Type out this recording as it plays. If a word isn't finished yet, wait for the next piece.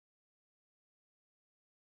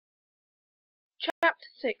Chapter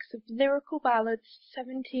 6 of Lyrical Ballads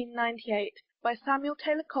 1798 by Samuel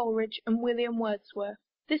Taylor Coleridge and William Wordsworth.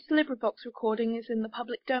 This recording is in the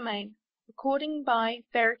public domain.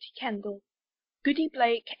 Verity Kendall. Goody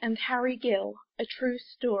Blake and Harry Gill, a true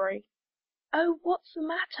story. Oh, what's the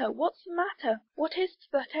matter? What's the matter? What is't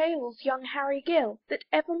that ails young Harry Gill, that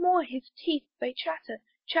evermore his teeth they chatter?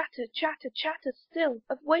 Chatter, chatter, chatter still.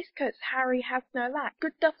 Of waistcoats Harry hath no lack,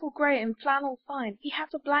 good duffle grey and flannel fine. He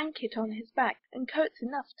hath a blanket on his back, and coats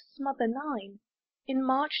enough to smother 9. In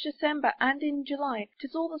March, December, and in July,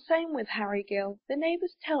 'tis all the same with Harry Gill. The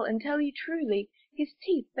neighbours tell, and tell you truly, his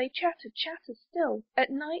teeth they chatter, chatter still.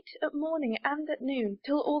 At night, at morning, and at noon,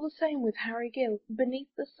 'tis all the same with Harry Gill.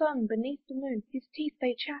 Beneath the sun, beneath the moon, his teeth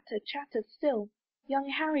they chatter, chatter still. Young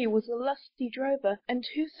Harry was a lusty drover, and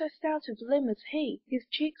who so stout of limb as he? His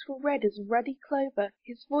cheeks were red as ruddy clover,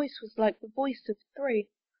 his voice was like the voice of 3.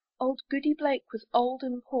 Old Goody Blake was old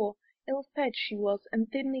and poor, ill fed she was, and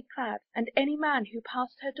thinly clad, and any man who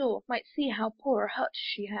passed her door might see how poor a hut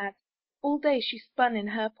she had. All day she spun in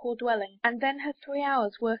her poor dwelling, and then her 3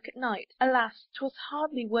 hours work at night. Alas, 'twas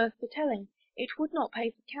hardly worth the telling, it would not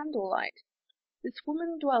pay for candle light. This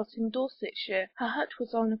woman dwelt in Dorsetshire, her hut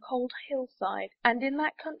was on a cold hill side, and in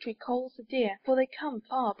that country coals are dear, for they come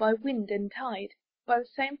far by wind and tide. By the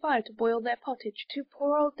same fire to boil their pottage, 2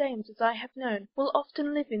 poor old dames, as I have known, will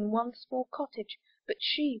often live in one small cottage, but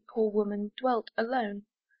she, poor woman, dwelt alone.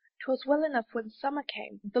 'Twas well enough when summer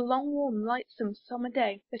came, the long warm lightsome summer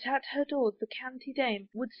day, that at her door the canty dame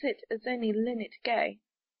would sit as any linnet gay.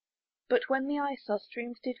 But when the ice our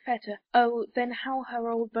streams did fetter, oh, then how her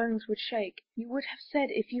old bones would shake! You would have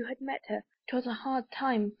said, if you had met her, 'twas a hard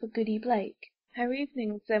time for Goody Blake. Her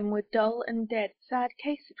evenings then were dull and dead, sad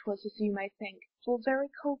case it was, as you may think, for very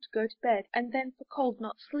cold to go to bed, and then for cold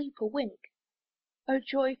not sleep a wink. Oh,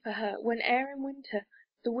 joy for her, whene'er in winter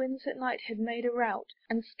the winds at night had made a rout,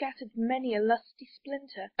 and scattered many a lusty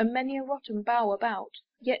splinter, and many a rotten bough about.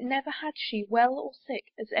 Yet never had she, well or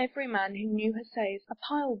sick, as every man who knew her says, a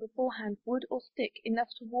pile beforehand, wood or stick, enough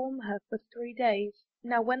to warm her for 3 days.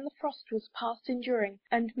 Now when the frost was past enduring,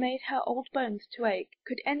 and made her old bones to ache,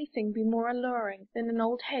 could anything be more alluring than an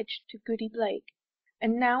old hedge to Goody Blake?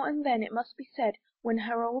 And now and then, it must be said, when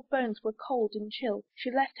her old bones were cold and chill,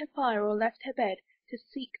 she left her fire or left her bed, to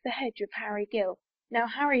seek the hedge of Harry Gill. Now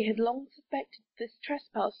Harry had long suspected this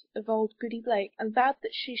trespass of old Goody Blake, and vowed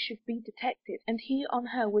that she should be detected, and he on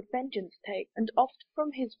her would vengeance take. And oft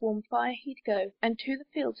from his warm fire he'd go, and to the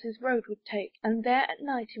fields his road would take, and there at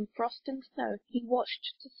night in frost and snow he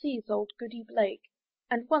watched to seize old Goody Blake.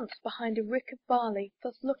 And once behind a rick of barley,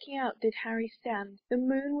 thus looking out did Harry stand. The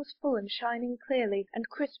moon was full and shining clearly, and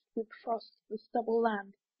crisp with frost the stubble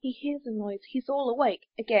land. He hears a noise, he's all awake,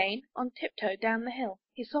 again, on tiptoe down the hill,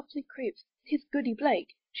 he softly creeps, 'tis Goody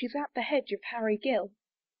Blake, she's at the hedge of Harry Gill.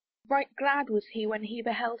 Right glad was he when he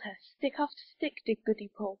beheld her, stick after stick did Goody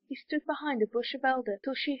pull, he stood behind a bush of elder,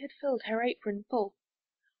 till she had filled her apron full.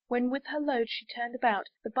 When with her load she turned about,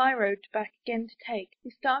 the by road back again to take, he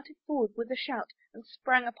started forward with a shout, and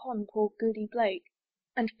sprang upon poor Goody Blake.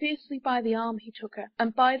 And fiercely by the arm he took her,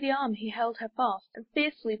 and by the arm he held her fast, and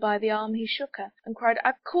fiercely by the arm he shook her, and cried,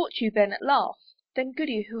 I've caught you then at last. Then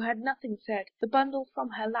Goody, who had nothing said, the bundle from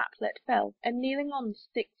her lap let fell, and kneeling on the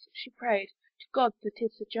sticks she prayed to God that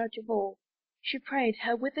is the judge of all. She prayed,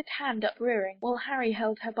 her withered hand uprearing, while Harry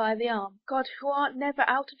held her by the arm. God, who art never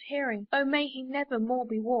out of hearing, oh, may he never more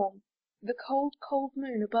be warm. The cold, cold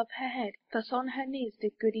moon above her head, thus on her knees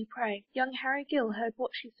did Goody pray. Young Harry Gill heard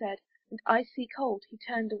what she said, and icy cold he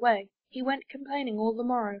turned away. He went complaining all the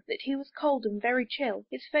morrow, that he was cold and very chill.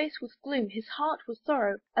 His face was gloom, his heart was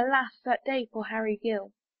sorrow. Alas, that day for Harry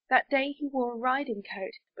Gill! That day he wore a riding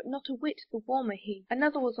coat, but not a whit the warmer he.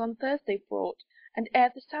 Another was on Thursday brought, and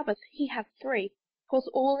ere the Sabbath he had 3. 'Twas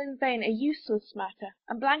all in vain, a useless matter,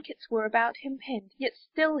 and blankets were about him pinned, yet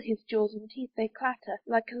still his jaws and teeth they clatter,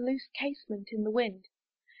 like a loose casement in the wind.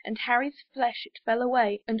 And Harry's flesh it fell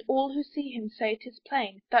away, and all who see him say 'tis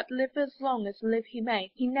plain, that live as long as live he may,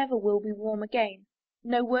 he never will be warm again.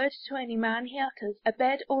 No word to any man he utters, a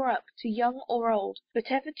bed or up, to young or old, but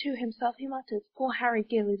ever to himself he mutters, poor Harry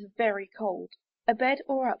Gill is very cold. A bed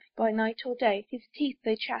or up, by night or day, his teeth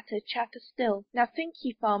they chatter, chatter still. Now think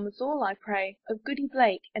ye, farmers, all I pray, of Goody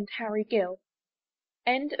Blake and Harry Gill.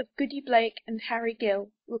 End of Goody Blake and Harry Gill.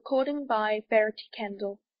 Recording by Verity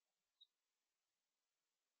Kendall.